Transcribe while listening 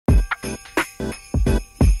Yo,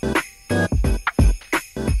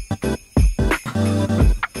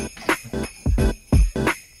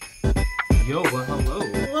 well, hello.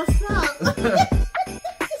 What's up?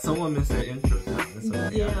 Someone missed their intro time. That's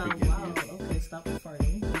okay. Yeah, wow. Okay, stop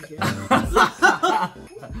farting. Thank you.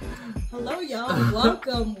 Hello, y'all.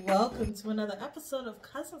 Welcome to another episode of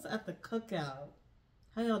Cousins at the Cookout.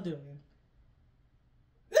 How y'all doing?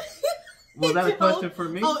 Was that a question for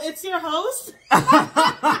me? Oh, it's your host?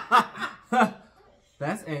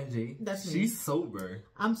 That's Angie. That's me. She's sober.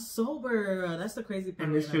 I'm sober. That's the crazy part.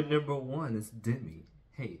 And it's your number one. It's Demi.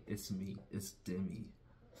 Hey, it's me. It's Demi.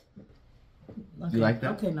 Okay. You like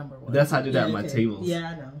that? Okay, number one. That's how I do that at my tables. Yeah,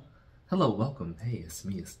 I know. Hello, welcome. Hey, it's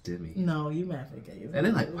me. It's Demi. No, you mad fake. And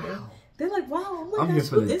they're like, wow. They're like, wow, oh my I'm gosh, here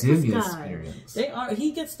for who the is this Demi guy? experience. They are.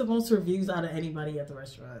 He gets the most reviews out of anybody at the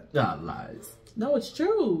restaurant. Ah, lies. No, it's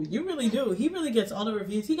true. You really do. He really gets all the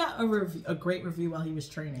reviews. He got a great review while he was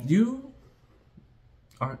training. You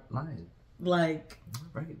aren't lying. Like,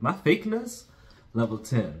 Right. My fakeness, level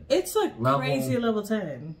 10. it's a crazy level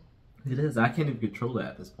 10. It is. I can't even control that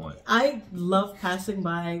at this point. I love passing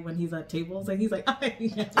by when he's at tables and he's like, and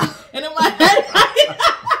in my head,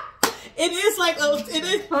 it is like, it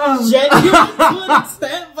is genuine to an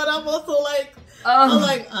extent, but I'm also like,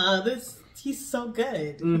 he's so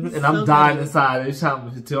good. Mm-hmm. He's and I'm so dying good. inside every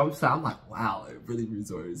time too. I'm like, wow, it really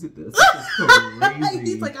resorts at this. This is crazy.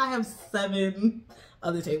 He's like, I have 7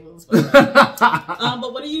 other tables. But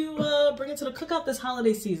what are you bringing to the cookout this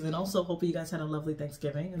holiday season? Also, hope you guys had a lovely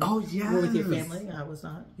Thanksgiving. And yes. were with your family. I was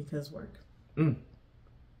not because work.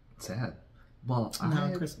 Sad. Well,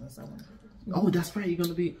 Now Christmas. I won't. Oh, that's right. You're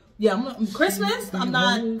gonna be. Yeah, Christmas. I'm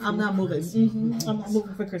not moving. I'm not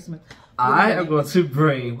moving for Christmas. I am going to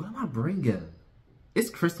bring. What am I bringing? It's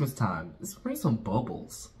Christmas time. Let's bring some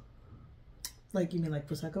bubbles. Like, you mean like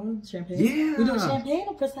Prosecco? Champagne? Yeah. We doing champagne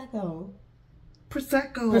or Prosecco?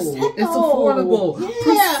 Prosecco. Prosecco. It's affordable.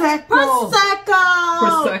 Yeah.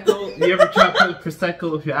 Prosecco. You ever try to put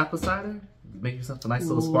Prosecco with your apple cider? Make yourself a nice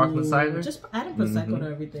little sparkling cider. Just adding Prosecco to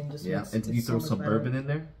everything. Just and you throw some bourbon in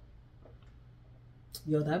there.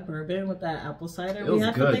 Yo, that bourbon with that apple cider we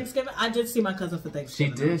had for Thanksgiving. I did see my cousin for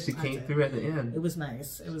Thanksgiving. She did. She came through at the end. It was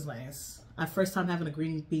nice. It was nice. Our first time having a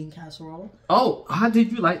green bean casserole. Oh, how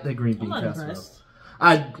did you like the green bean casserole? I'm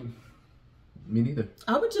not impressed. Me neither.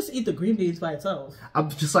 I would just eat the green beans by itself. I'm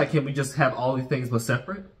just like, can we just have all these things but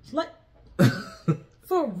separate? Like,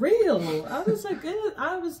 for real. I was like,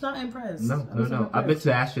 I was not impressed. No. I meant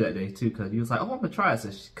to ask you that day too, because he was like, oh, I'm gonna try it. So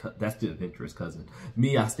that's the adventurous cousin.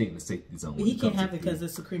 Me, I stay in the safety zone. He can't have it because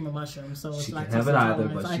it's a cream of mushroom. So she can't have it either,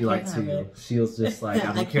 but she likes to. She was just like,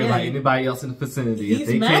 I don't care about anybody else in the vicinity. If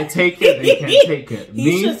they can't take it, they can't take it.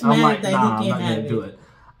 Me, I'm like, nah, I'm not gonna do it.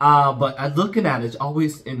 But looking at it, it's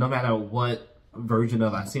always, and no matter what version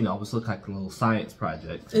of I've seen, it always look like a little science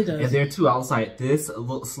project. It does. And there too, I was like, this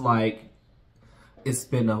looks like it's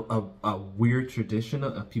been a weird tradition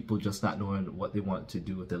of people just not knowing what they want to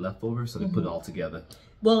do with their leftovers, so they put it all together.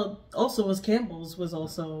 Well, also was Campbell's was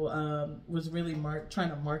also was really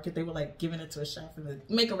trying to market. They were like giving it to a chef and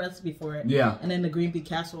make a recipe for it. Yeah. And then the green bean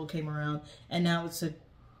casserole came around, and now it's a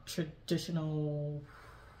traditional.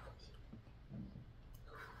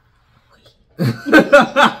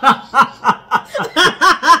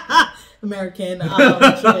 American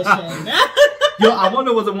tradition. Yo, I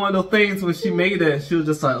wonder was it one of those things when she made it, she was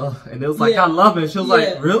just like, oh, and it was like, I love it. She was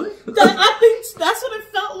like, really? I think that's what it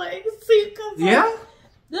felt like. See, cause yeah?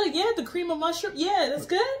 The cream of mushroom. Yeah, that's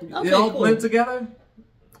good. Okay, it all blend together?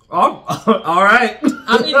 Oh, all right.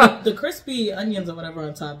 I mean, the crispy onions or whatever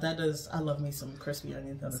on top, I love me some crispy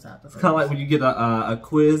onions on the top. It's kind of like when you get a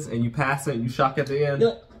quiz and you pass it and you shock at the end.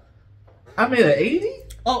 Yep. I made an 80?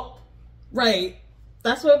 Oh, right.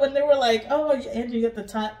 That's what when they were like, oh, Andrew, you got the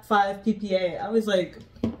top 5 PPA. I was like,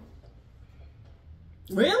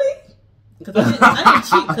 really? Because I didn't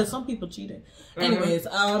cheat, because some people cheated. Anyways,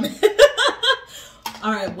 all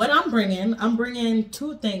right, what I'm bringing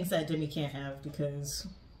 2 things that Demi can't have because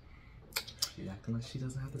she's acting like she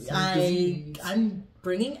doesn't have the same disease. I'm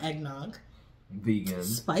bringing eggnog. Vegan.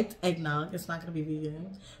 Spiked eggnog. It's not going to be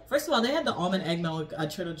vegan. First of all, they had the almond eggnog at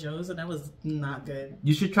Trader Joe's, and that was not good.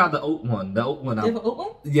 You should try the oat one. The oat one. They have an oat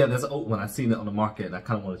one? Yeah, there's an oat one. I've seen it on the market, and I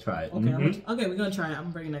kind of want to try it. Okay, okay, we're going to try it. I'm going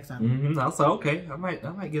to bring it next time. I was like, okay, I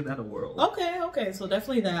might give that a whirl. Okay, so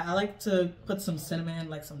definitely that. I like to put some cinnamon,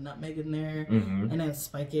 like some nutmeg in there, and then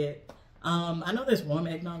spike it. I know there's warm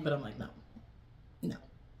eggnog, but I'm like, no.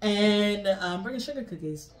 And I'm bringing sugar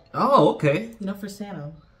cookies. Oh, okay. You know, for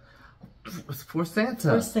Santa. For Santa.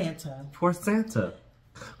 For Santa. For Santa.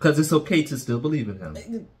 Because it's okay to still believe in him.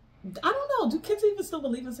 I don't know. Do kids even still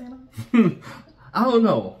believe in Santa? I don't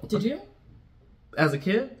know. Did you? As a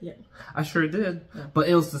kid? Yeah. I sure did. Yeah. But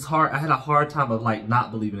it was just hard. I had a hard time of like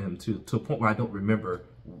not believing him to a point where I don't remember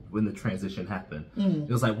when the transition happened. It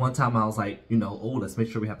was like one time I was like, you know, oh, let's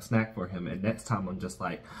make sure we have a snack for him. And next time I'm just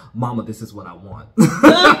like, Mama, this is what I want.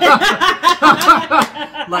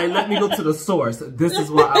 Like, let me go to the source. This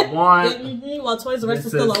is what I want. Well, Toys R Us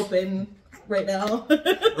is still open right now.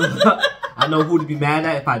 I know who to be mad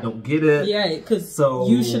at if I don't get it. Yeah, because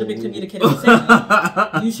you should have been communicating with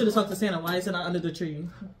Santa. You should have talked to Santa. Why is it not under the tree?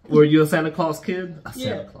 Were you a Santa Claus kid?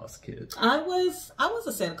 Santa Claus kid. I was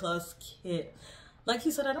a Santa Claus kid. Like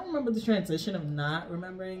you said, I don't remember the transition of not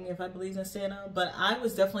remembering if I believed in Santa, but I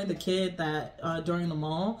was definitely the kid that during the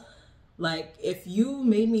mall, like if you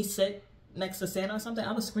made me sit next to Santa or something,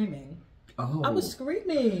 I was screaming. Oh, I was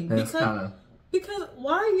screaming because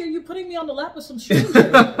why are you putting me on the lap with some stranger?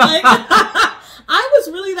 Like, I was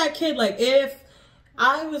really that kid. Like, if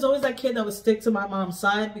I was always that kid that would stick to my mom's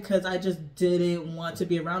side because I just didn't want to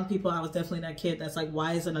be around people. I was definitely that kid that's like,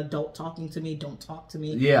 why is an adult talking to me? Don't talk to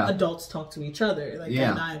me. Yeah. Adults talk to each other. Like,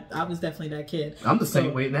 and I was definitely that kid. I'm the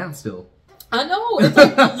same way now still. I know. It's like,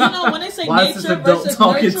 you know, when they say why nature is this adult versus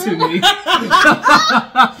talking nurture, to me?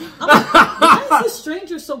 I'm like, why is this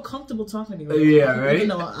stranger so comfortable talking to me? Yeah, right? Even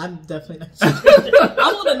though I'm definitely not stranger.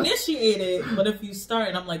 I won't initiate it, but if you start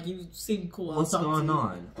and I'm like, you seem cool. What's going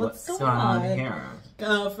on? What's going on here?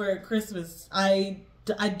 For Christmas, I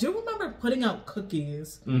do remember putting out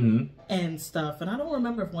cookies and stuff, and I don't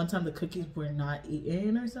remember if one time the cookies were not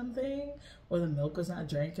eaten or something, or the milk was not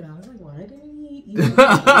drank, and I was like, why didn't he eat it?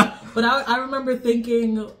 But I remember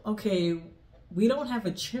thinking, okay, we don't have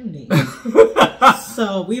a chimney,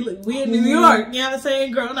 so we in New York, you know what I'm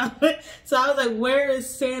saying, growing up. So I was like, where is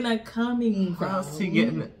Santa coming from? How's he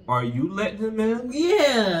getting it? Are you letting him in?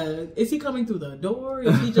 Yeah, is he coming through the door?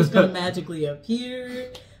 Is he just gonna magically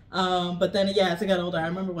appear? But then, yeah, as I got older, I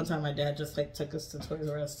remember one time my dad just like took us to Toys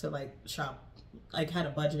R Us to like shop, like had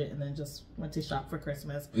a budget, and then just went to shop for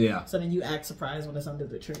Christmas. Yeah. So then you act surprised when it's under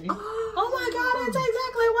the tree. Oh my God, it's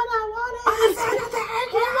exactly what I wanted.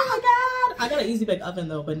 Oh my God. I got an Easy Bake Oven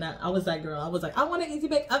though, but not, I was that girl. I was like, I want an Easy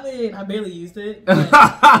Bake Oven. I barely used it. But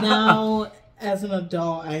now, as an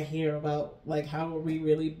adult, I hear about like how are we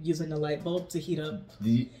really using the light bulb to heat up.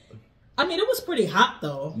 I mean, it was pretty hot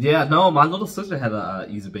though. Yeah, no, my little sister had a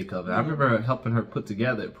Easy Bake Oven. I remember helping her put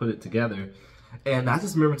it together, and I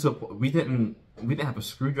just remember we didn't have a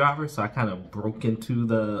screwdriver, so I kind of broke into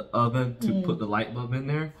the oven to put the light bulb in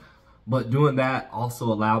there. But doing that also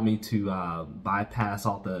allowed me to bypass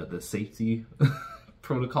all the safety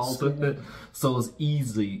protocols with it, so it was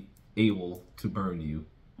easily able to burn you.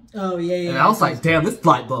 Oh, yeah. And I was like, damn, this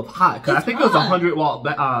light bulb hot. Because I think it was a 100-watt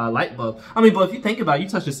light bulb. I mean, but if you think about it, you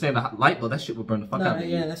touch the standard light bulb, that shit would burn the fuck out of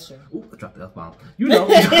you. Yeah, that's true. Ooh, I dropped the F-bomb. You know.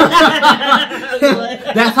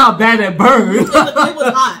 That's how bad it burned. It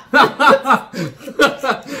was hot.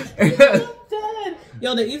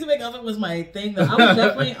 Yo, the Easy Bake Oven was my thing. I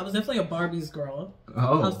was definitely a Barbie's girl.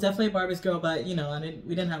 Oh. I was definitely a Barbie's girl, but, you know,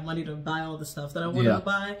 we didn't have money to buy all the stuff that I wanted to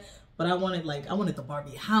buy. But I wanted the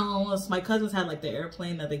Barbie house. My cousins had like the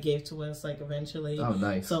airplane that they gave to us like eventually. Oh,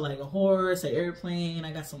 nice. So like a horse, an airplane.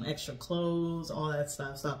 I got some extra clothes, all that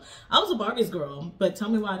stuff. So I was a Barbie's girl. But tell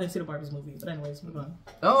me why I didn't see the Barbies movie. But anyways, move on.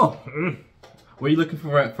 Oh, what are you looking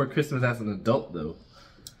for Christmas as an adult though?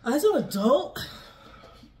 As an adult,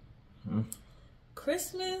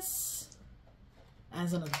 Christmas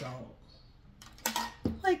as an adult.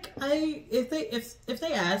 Like if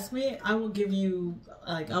they ask me, I will give you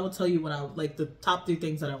I will tell you what I like the top 3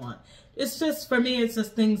 things that I want. It's just for me, it's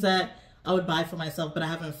just things that I would buy for myself, but I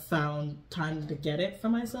haven't found time to get it for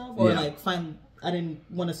myself, or I didn't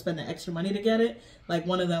want to spend the extra money to get it. Like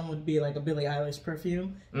one of them would be like a Billie Eilish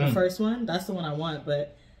perfume. The first one, that's the one I want,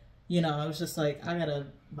 but you know, I was just like, I gotta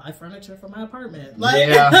buy furniture for my apartment. Like,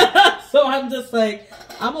 so I'm just like,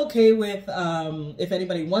 I'm okay with, if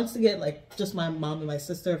anybody wants to get, like, just my mom and my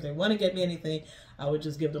sister, if they want to get me anything, I would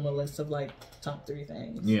just give them a list of, like, top 3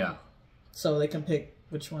 things. Yeah. So they can pick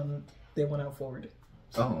which one they want to afford.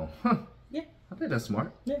 Oh, huh. Yeah. I think that's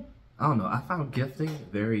smart. Yeah. I don't know. I found gifting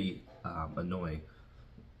very annoying.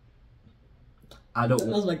 I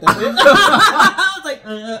was like, that's it? I was like,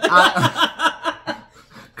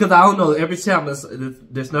 because I don't know, every time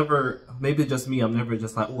there's never, maybe just me, I'm never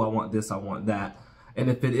just like, oh, I want this, I want that. And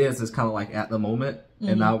if it is, it's kind of like at the moment,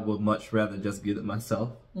 and I would much rather just get it myself.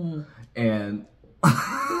 And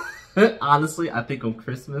honestly, I think on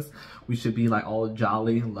Christmas, we should be like all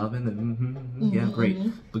jolly and loving and yeah, great,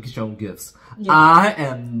 but get your own gifts. Yeah. I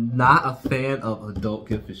am not a fan of adult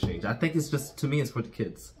gift exchange. I think it's just, to me, it's for the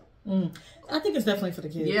kids. I think it's definitely for the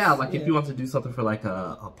kids. Yeah, like if you want to do something for like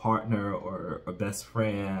a partner or a best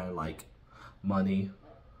friend, like money.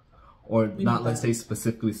 Or not, let's say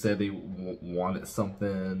specifically said they wanted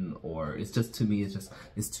something, or it's just, to me,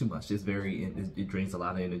 it's too much. It's very, it drains a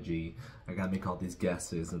lot of energy. I gotta make all these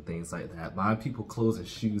guesses and things like that. Buying people clothes and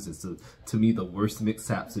shoes is, to me, the worst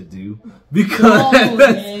mix-up to do. Because...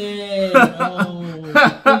 Oh, you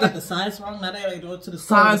get the size wrong, now they gotta go to the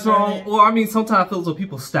store. Size wrong, or I mean, sometimes I feel as though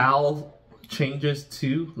people style changes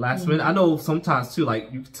too last minute. I know sometimes too,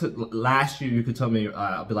 like last year you could tell me,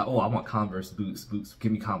 I'll be like, oh, I want Converse boots,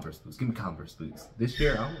 give me Converse boots, give me Converse boots. This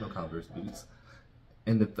year I don't know Converse boots,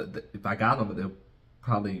 and if I got them, they'll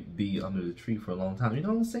probably be under the tree for a long time. You know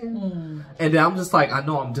what I'm saying? And then I'm just like, I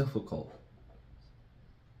know I'm difficult.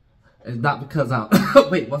 It's not because I'm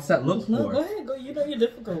wait, what's that look for? No, go ahead, go. You know you're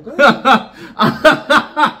difficult. Go ahead.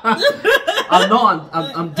 I know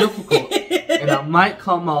I'm difficult, and I might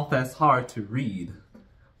come off as hard to read,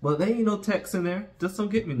 but there ain't no text in there. Just don't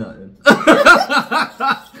get me nothing.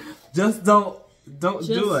 Just don't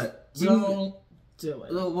do it. Don't do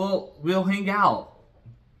it. We'll hang out.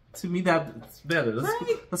 To me, that's better.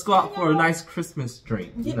 Let's go out for a nice Christmas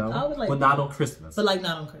drink, you know, but not on Christmas. But like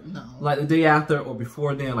not on Christmas, no. Like the day after or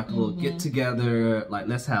before then, like a little get together. Like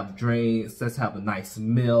let's have drinks. Let's have a nice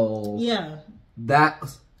meal. Yeah,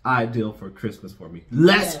 that's ideal for Christmas for me.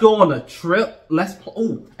 Let's go on a trip. As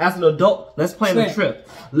an adult, let's plan a trip.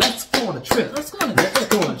 Let's go on a trip. Let's go on a trip. Let's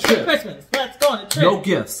go on a trip. Christmas. Let's go on a trip. No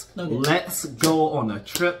gifts. Let's go on a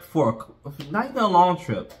trip for not even a long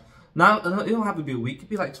trip. Now, it don't have to be a week. It could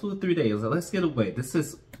be like 2 or 3 days. Like, let's get away.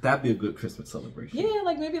 That'd be a good Christmas celebration. Yeah,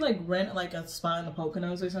 like maybe like rent like a spot in the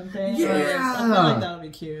Poconos or something. Yeah. I feel like that would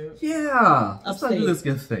be cute. Yeah. Let's not do this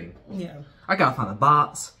gift thing. Yeah. I gotta find a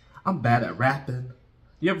box. I'm bad at rapping.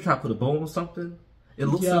 You ever try to put a bow on something? It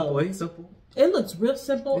looks simple. It ain't simple. It looks real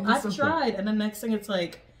simple. I've tried, and the next thing it's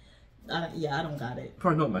like, I don't got it.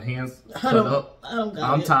 Probably know my hands cut up. I don't got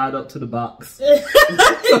it. I'm tied up to the box.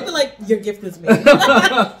 Like, your gift is me.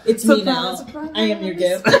 It's me now. Surprise. I am your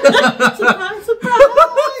gift. Surprise, surprise.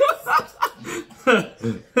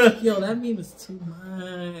 Yo, that meme is too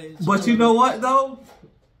much. But you know what, though?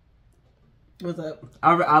 What's up?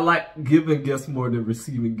 I like giving gifts more than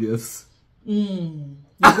receiving gifts. You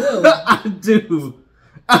do? I do.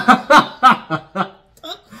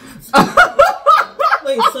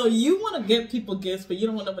 Wait, so you want to get people gifts, but you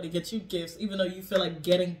don't want nobody to get you gifts, even though you feel like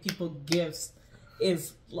getting people gifts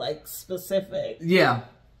is like specific. Yeah.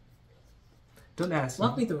 Don't ask me.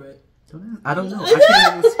 Walk me through it. I don't know. I can't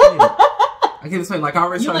even explain it. I can't explain. Like, I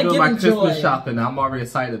already started doing my Christmas shopping. I'm already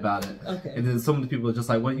excited about it. Okay. And then some of the people are just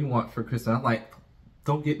like, "What do you want for Christmas?" I'm like,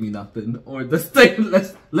 "Don't get me nothing." Or this thing.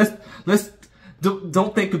 Let's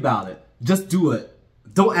don't think about it. Just do it.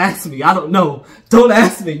 Don't ask me. I don't know. Don't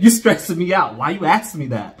ask me. You stressing me out. Why you asking me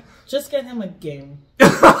that? Just get him a game.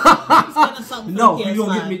 No, you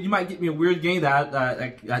don't get me. You might get me a weird game that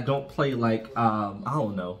I don't play. Like I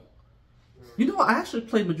don't know. You know what? I actually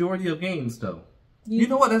play majority of games though. You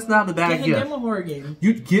know what? That's not a bad gift. Get him a horror game.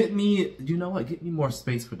 You get me. You know what? Get me more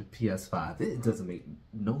space for the PS5. It doesn't make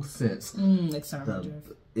no sense.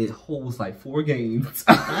 It holds like 4 games.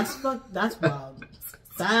 That's wild.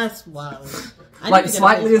 That's wild. Like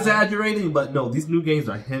slightly exaggerating, but no, these new games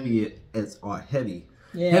are heavy.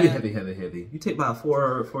 Yeah. Heavy. You take about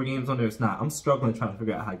four games on there. It's not. I'm struggling trying to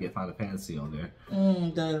figure out how to get Final Fantasy on there.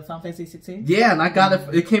 The Final Fantasy 16. Yeah, and I got it.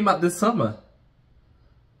 It came out this summer.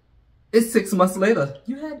 It's 6 months later.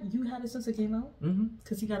 You had it since it came out.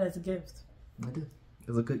 Because you got it as a gift. I did. It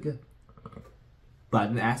was a good gift. But I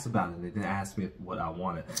didn't ask about it. They didn't ask me what I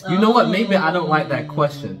wanted. You know what? Maybe I don't like that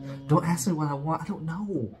question. Don't ask me what I want. I don't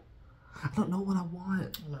know. I don't know what I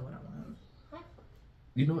want. I know what I want.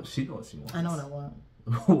 You know what? She knows what she wants. I know what I want.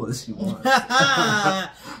 What does she want? Like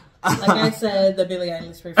I said, the Billie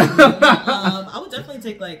Eilish spray for me. I would definitely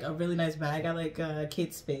take like a really nice bag. I like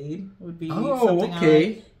Kate Spade would be something.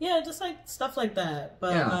 Okay. Yeah, just like stuff like that.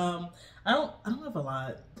 But I don't have a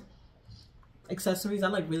lot. Accessories. I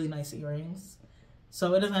like really nice earrings.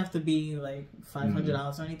 So it doesn't have to be like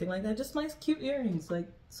 $500 or anything like that. Just nice, cute earrings, like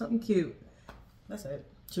something cute. That's it.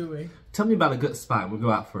 Jewelry. Tell me about a good spot. We'll go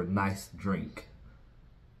out for a nice drink.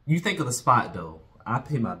 You think of the spot though. I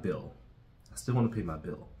pay my bill. I still want to pay my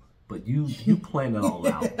bill, but you plan it all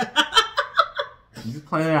out. You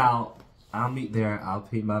plan it out. I'll meet there. I'll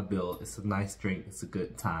pay my bill. It's a nice drink. It's a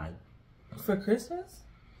good time. For Christmas?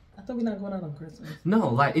 I thought we're not going out on Christmas. No,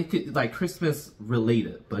 like it could like Christmas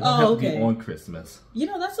related, but it don't have to be on Christmas. You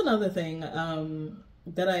know, that's another thing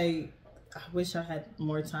that I wish I had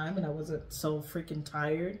more time and I wasn't so freaking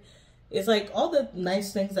tired. It's like all the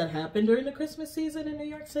nice things that happen during the Christmas season in New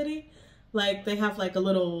York City. Like they have like a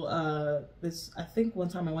little, I think one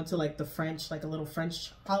time I went to like a little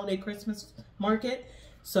French holiday Christmas market.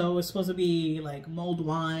 So it's supposed to be like mulled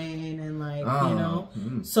wine and like, you know,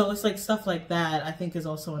 so it's like stuff like that I think is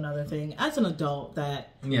also another thing as an adult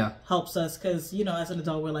that helps us. Cause you know, as an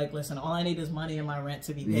adult, we're like, listen, all I need is money and my rent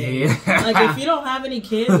to be paid. Like if you don't have any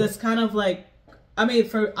kids, it's kind of like, I mean,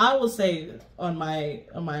 I will say on my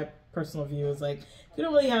personal view is like, if you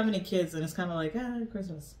don't really have any kids, then it's kind of like,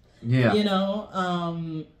 Christmas. Yeah. You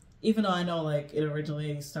know, even though I know like it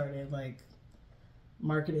originally started like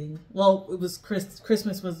marketing. Well, it was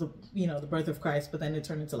Christmas was the birth of Christ, but then it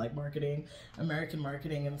turned into like marketing, American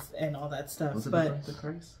marketing, and all that stuff. Was it the birth of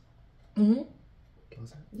Christ? Mm-hmm. What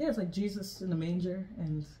was it? Yeah, it's like Jesus in the manger.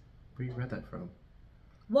 And where you read that from?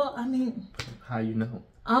 Well, I mean, how you know?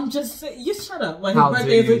 I'm just saying. You shut up. Like his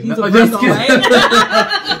birthday is he's a Virgo, right?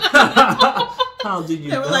 How do you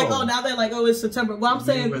they were know? like, oh, now they're like, oh, it's September. Well, I'm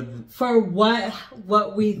saying for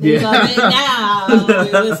what we think of it now,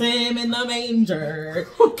 it was him in the manger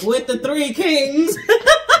with the 3 kings.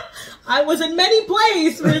 I was in many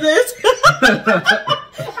plays for this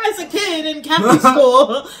as a kid in Catholic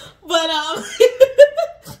school,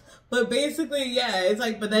 but basically, yeah, it's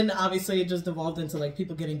like, but then obviously it just devolved into like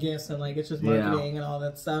people getting gifts and like it's just marketing and all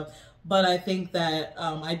that stuff. But I think that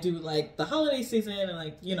I do like the holiday season and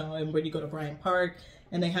like, you know, and when you go to Bryant Park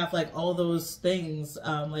and they have like all those things,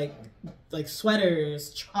 like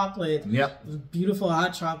sweaters, chocolate, beautiful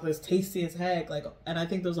hot chocolates, tasty as heck. Like, and I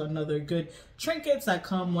think those are another good trinkets that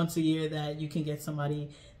come once a year that you can get somebody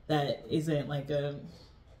that isn't like a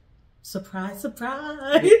surprise. It's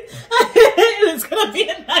gonna be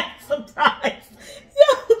a nice surprise.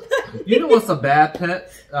 You know what's a bad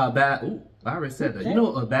pet? I already said that. You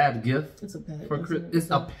know a bad gift? It's a pet. It's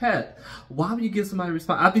a pet. Why would you give somebody a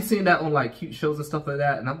response? I've been seeing that on like cute shows and stuff like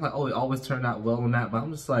that, and I'm like, oh, it always turned out well on that. But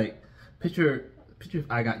I'm just like, picture if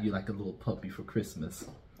I got you like a little puppy for Christmas.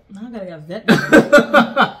 Now I gotta get a vet.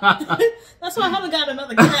 That's why I haven't got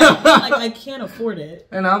another cat. Like I can't afford it.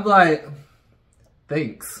 And I'm like,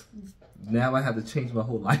 thanks. Now I have to change my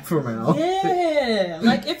whole life around. Yeah,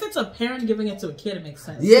 like if it's a parent giving it to a kid, it makes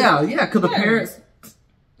sense. Yeah, because the parents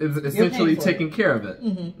is essentially taking care of it,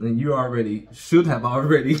 and you should have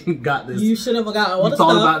already got this. You should have got all the stuff.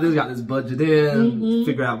 Thought about this, got this budget in,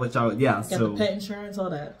 figure out what y'all. Yeah, got the pet insurance,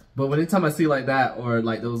 all that. But anytime I see like that, or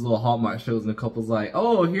like those little Hallmark shows, and the couple's like,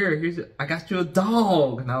 "Oh, I got you a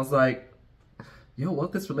dog," and I was like, "Yo, what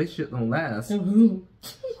if this relationship don't last? Who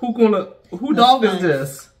dog is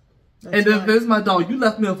this?" And if it's my dog, you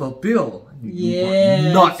left me with a bill.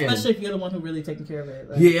 Especially if you're the one who really taking care of it.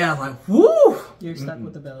 Like, like, woo! You're stuck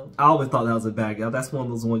with the bill. I always thought that was a bad guy. That's one of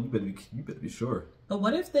those ones you better be sure. But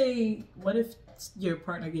what if your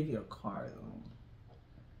partner gave you a car though?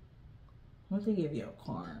 What if they gave you a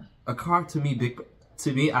car? A car to me,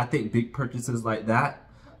 I think big purchases like that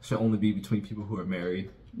should only be between people who are married.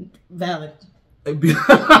 Valid.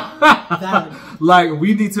 Like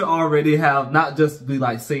we need to already have not just be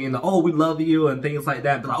like saying, oh, we love you and things like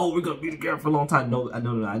that, but like, oh, we're gonna be together for a long time. No,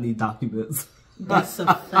 I need documents. That's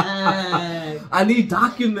a fact. I need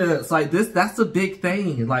documents. Like that's a big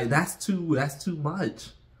thing. Like that's too much.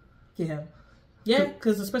 Yeah,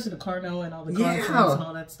 because especially the car note and all the car insurance and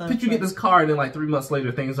all that stuff. But you get this car and then like 3 months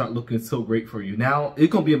later things aren't looking so great for you. Now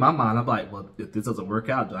it's gonna be in my mind. I'm like, well, if this doesn't work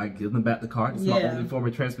out, do I give them back the car? It's my only form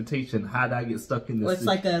of transportation. How did I get stuck in this? Well, it's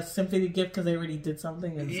like a sympathy gift because they already did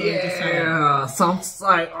something. And so some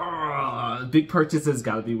like big purchases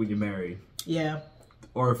got to be when you're married. Yeah.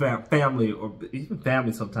 Or family, or even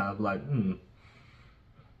family sometimes. Like,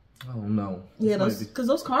 I don't know. Yeah, because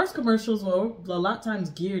those cars commercials were a lot of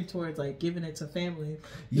times geared towards like giving it to family.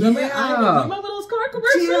 Remember those car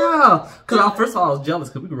commercials? Yeah, because first of all I was jealous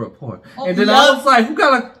because we grew up poor, and then I was like,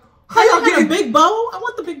 how y'all getting a big bow? I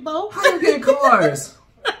want the big bow. How y'all getting cars?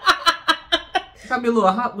 Got me a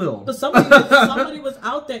little Hot Wheel. But somebody was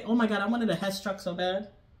out there. Oh my god, I wanted a Hess truck so bad.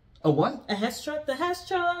 A what? A Hess truck. The Hess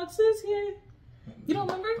trucks is here. You don't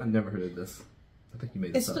remember? I never heard of this. I think you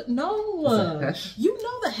made this up. No. You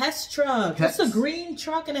know the Hess truck. It's a green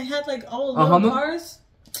truck and it had like all little cars.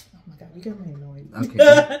 Oh my god, you got me annoyed.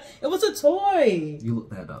 Okay. It was a toy. You look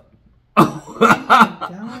that up. Oh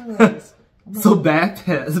my god. So bad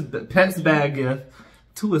pets bad gift.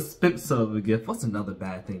 Too expensive of a gift. What's another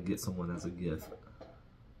bad thing to get someone as a gift?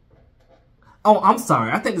 Oh, I'm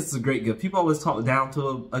sorry. I think this is a great gift. People always talk down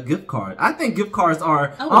to a gift card. I think gift cards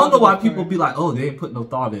are... I don't know why people be like, oh, they didn't put no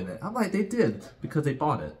thought in it. I'm like, they did because they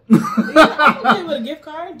bought it. Yeah, I'm okay with a gift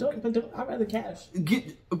card. I'd rather cash.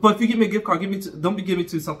 But if you give me a gift card, don't be giving me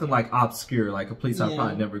to something like obscure, like a place I'd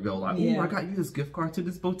probably never go. Like, oh, I got you this gift card to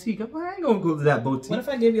this boutique. I'm like, I ain't gonna go to that boutique. What if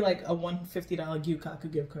I give you like a $150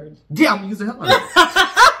 Cookout gift card? Yeah, I'm gonna use the hell out of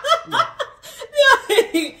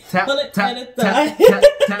it. Tap,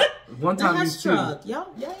 tap. One time the truck. Y'all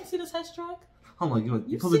ain't see this hash truck? Hold on,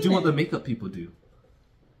 you supposed to do what the makeup people do.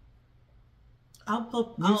 I'll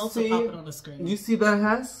also pop it on the screen. You see that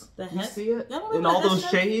hess? The hess? You see it? In all those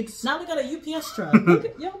shades? Now we got a UPS truck.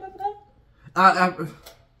 Y'all remember that?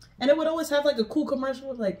 And it would always have like a cool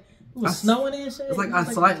commercial, like it was snowing and shit. It's like I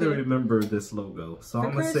slightly remember this logo, so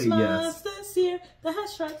I'm gonna say yes. This year, the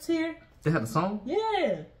hash truck's here. They had a song?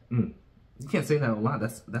 Yeah. You can't say that online.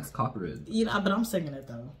 That's copyrighted. You know, but I'm singing it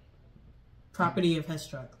though. Property of hash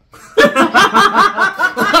truck.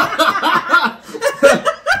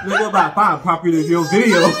 Nigga about fine property of your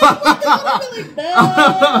video.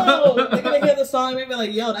 No. They're gonna hear the song and they be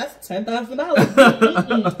like, yo, that's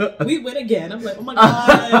 $10,000. We win again. I'm like, oh my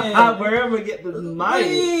god. Where am I get this money?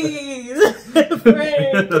 Please.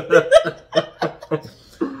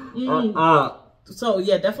 So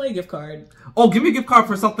yeah, definitely a gift card. Oh, give me a gift card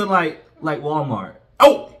for something like Walmart.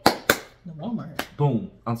 Oh, the Walmart.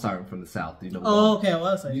 Boom. I'm sorry, I'm from the South. You know. Oh, okay. Well,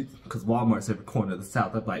 that's like because Walmart's every corner of the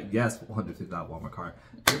South. I'm like, yes, $150 Walmart card.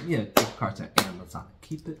 Yeah, gift card to Amazon.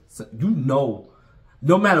 Keep it. So, you know,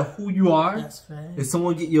 no matter who you are, that's right. If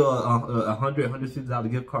someone get you a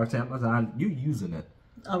 $150 gift card to Amazon, you using it.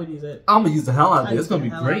 I would use it. I'm gonna use the hell out of it. It's gonna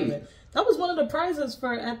be great. That was one of the prizes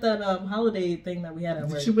for at that holiday thing that we had at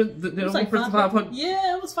work. It was like 500.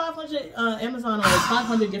 Yeah, it was 500. Amazon or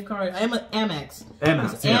 500 gift card. Amex.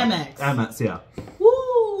 Amex, yeah.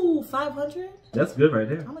 Woo, 500. That's good right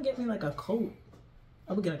there. I'm gonna get me like a coat.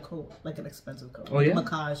 I would get a coat, like an expensive coat. Oh yeah,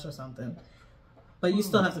 Macage or something. But you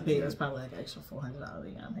still have to pay. It's probably like extra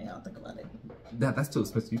 $400. Yeah, I mean, I'll think about it. That's too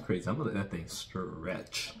expensive. You crazy? I'm gonna let that thing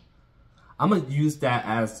stretch. I'm gonna use that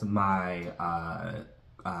as my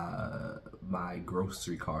my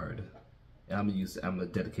grocery card, and I'm gonna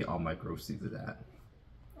dedicate all my groceries to that.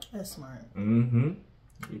 That's smart. You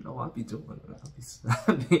know I'll be doing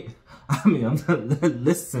it.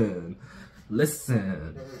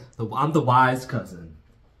 Listen. I'm the wise cousin.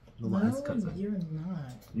 Wise cousin. You're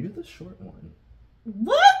not. You're the short one.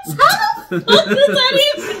 What? How the fuck does that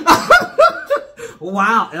even?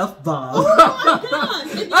 Wow, F-bomb. Oh my god.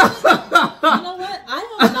 You know what?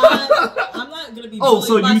 I'm not gonna be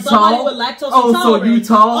bullied by somebody with lactose intolerance. So you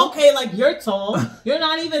tall? Okay, like you're tall. You're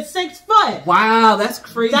not even 6 foot. Wow, that's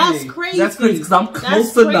crazy. That's crazy. That's crazy because I'm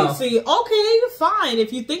close enough. Okay, fine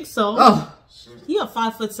if you think so. Oh. He a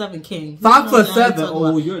 5'7" king. 5'7"?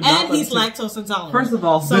 Oh, you're not. And he's lactose intolerant. First of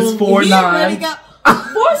all, this 4'9".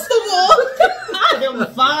 First of all, I am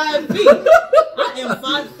 5 feet. I am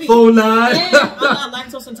 5 feet. 4'9". And I'm not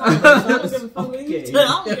lactose intolerant. So I don't give a fuck what you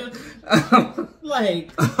tell.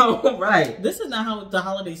 Like, all right. This is not how the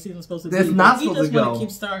holiday season is supposed to be. It's not supposed to go. You just want to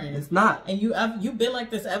keep starting. It's not. And you've been like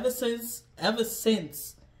this ever since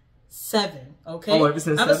 7. Okay. Oh, ever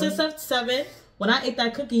since 7. When I ate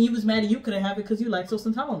that cookie, you was mad and you couldn't have it because you lactose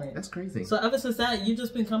intolerant. That's crazy. So ever since that, you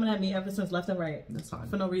just been coming at me ever since left and right. That's fine.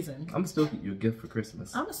 For no reason. I'm gonna still get you a gift for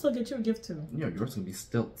Christmas. I'm gonna still get you a gift too. Yeah, yours gonna be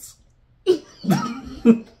stilts.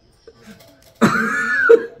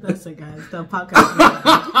 That's it, guys. The podcast.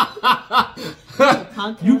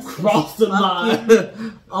 You crossed the line.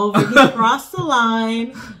 You crossed the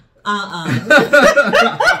line.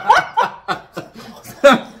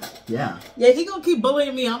 Yeah, he gonna keep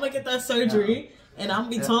bullying me. I'm gonna get that surgery, and I'm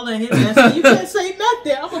gonna be taller than his ass. So you can't say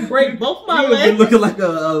nothing. I'm gonna break both my legs. You're looking like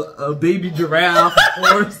a baby giraffe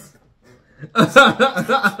horse. Yeah.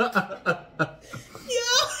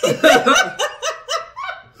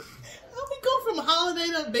 How we go from holiday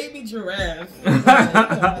to baby giraffe?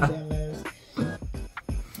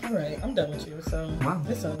 All right, I'm done with you. So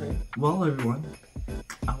it's over. Well, everyone.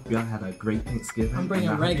 I hope y'all had a great Thanksgiving. I'm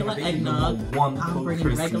bringing regular eggnog. I'm bringing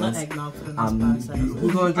regular eggnog for the next podcast.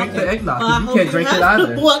 Who's gonna drink the eggnog? You can't drink it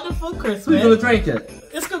either. Wonderful Christmas. Who's gonna drink it?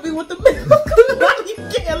 It's gonna be with the milk. You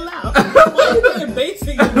can't laugh. Why are you being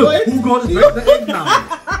basic, boy? Who's gonna drink the eggnog?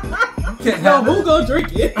 Who gonna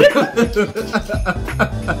drink it?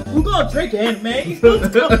 Who gonna drink it, man? Who's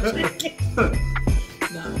gonna drink it?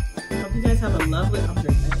 No. Hope you guys have a lovely. I'm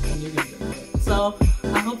drinking it, and you're gonna drink it. So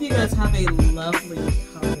I hope you guys have a lovely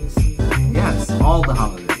holiday season. Yes, all the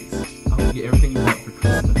holidays. I hope you get everything you want.